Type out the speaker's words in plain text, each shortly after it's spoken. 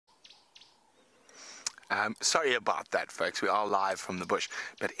Sorry about that, folks. We are live from the bush,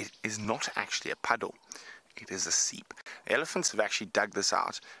 but it is not actually a puddle. It is a seep. The elephants have actually dug this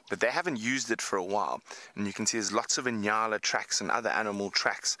out, but they haven't used it for a while. And you can see there's lots of Inyala tracks and other animal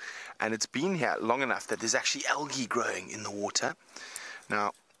tracks. And it's been here long enough that there's actually algae growing in the water.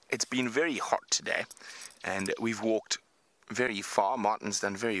 Now, it's been very hot today, and we've walked very far. Martin's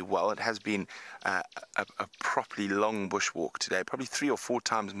done very well. It has been a properly long bushwalk today, probably 3 or 4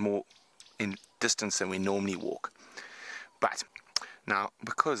 times more in distance than we normally walk. But now,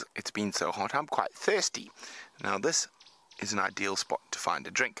 because it's been so hot, I'm quite thirsty. Now, this is an ideal spot to find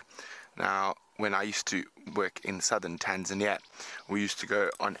a drink. Now, when I used to work in southern Tanzania, we used to go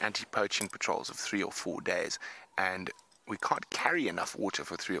on anti-poaching patrols of 3 or 4 days, and we can't carry enough water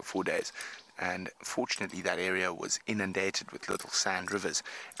for 3 or 4 days. And fortunately, that area was inundated with little sand rivers,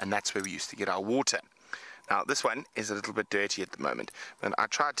 and that's where we used to get our water. Now, this one is a little bit dirty at the moment, and I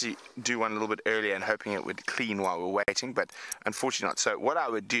tried to do one a little bit earlier and hoping it would clean while we're waiting, but unfortunately not. So what I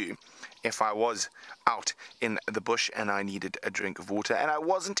would do if I was out in the bush and I needed a drink of water, and I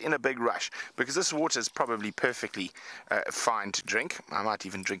wasn't in a big rush, because this water is probably perfectly fine to drink. I might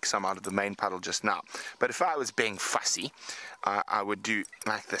even drink some out of the main puddle just now. But if I was being fussy, I would do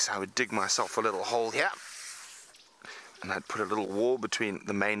like this. I would dig myself a little hole here, and I'd put a little wall between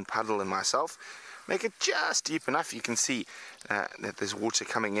the main puddle and myself. Make it just deep enough. You can see that there's water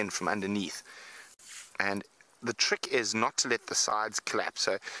coming in from underneath. And the trick is not to let the sides collapse.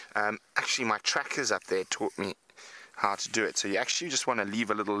 So actually my trackers up there taught me how to do it. So you actually just want to leave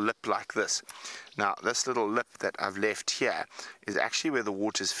a little lip like this. Now, this little lip that I've left here is actually where the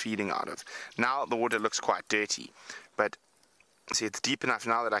water's feeding out of. Now the water looks quite dirty, but see, it's deep enough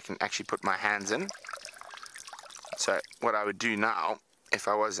now that I can actually put my hands in. So what I would do now, if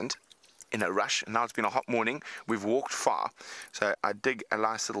I wasn't in a rush, and now it's been a hot morning, we've walked far, so I'd dig a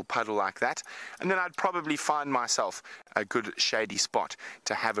nice little puddle like that, and then I'd probably find myself a good shady spot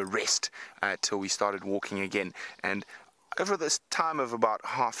to have a rest till we started walking again. And over this time of about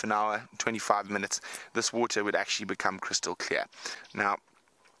half an hour, 25 minutes, this water would actually become crystal clear. Now,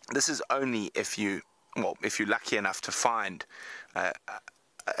 this is only if you're lucky enough to find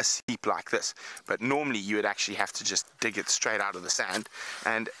a seep like this, but normally you would actually have to just dig it straight out of the sand,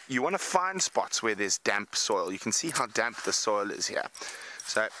 and you want to find spots where there's damp soil. You can see how damp the soil is here,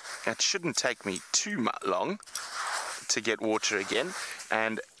 so it shouldn't take me too long to get water again.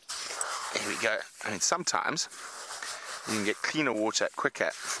 And here we go. I mean, sometimes you can get cleaner water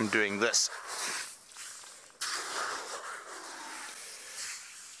quicker from doing this.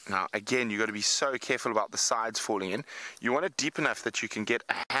 Now, again, you've got to be so careful about the sides falling in. You want it deep enough that you can get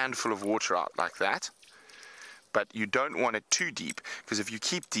a handful of water out like that, but you don't want it too deep, because if you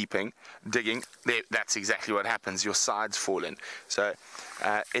keep digging, that's exactly what happens. Your sides fall in. So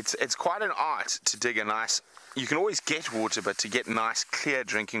it's quite an art to dig a nice. You can always get water, but to get nice, clear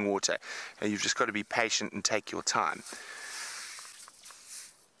drinking water, you've just got to be patient and take your time.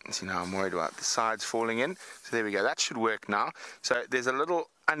 See, now I'm worried about the sides falling in. So there we go. That should work now. So there's a little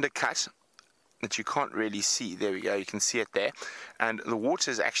undercut that you can't really see. There we go. You can see it there. And the water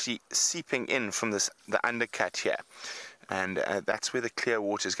is actually seeping in from the undercut here. And that's where the clear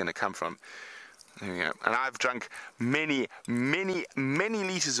water is going to come from. There we go. And I've drunk many, many, many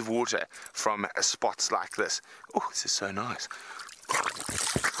liters of water from spots like this. Oh, this is so nice.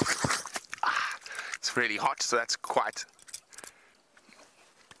 It's really hot, so that's quite.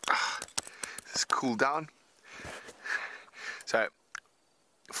 Let's cool down. So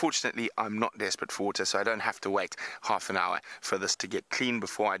fortunately, I'm not desperate for water, so I don't have to wait half an hour for this to get clean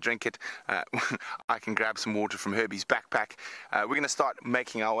before I drink it. I can grab some water from Herbie's backpack. We're going to start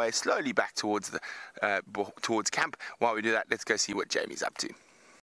making our way slowly back towards camp. While we do that, let's go see what Jamie's up to.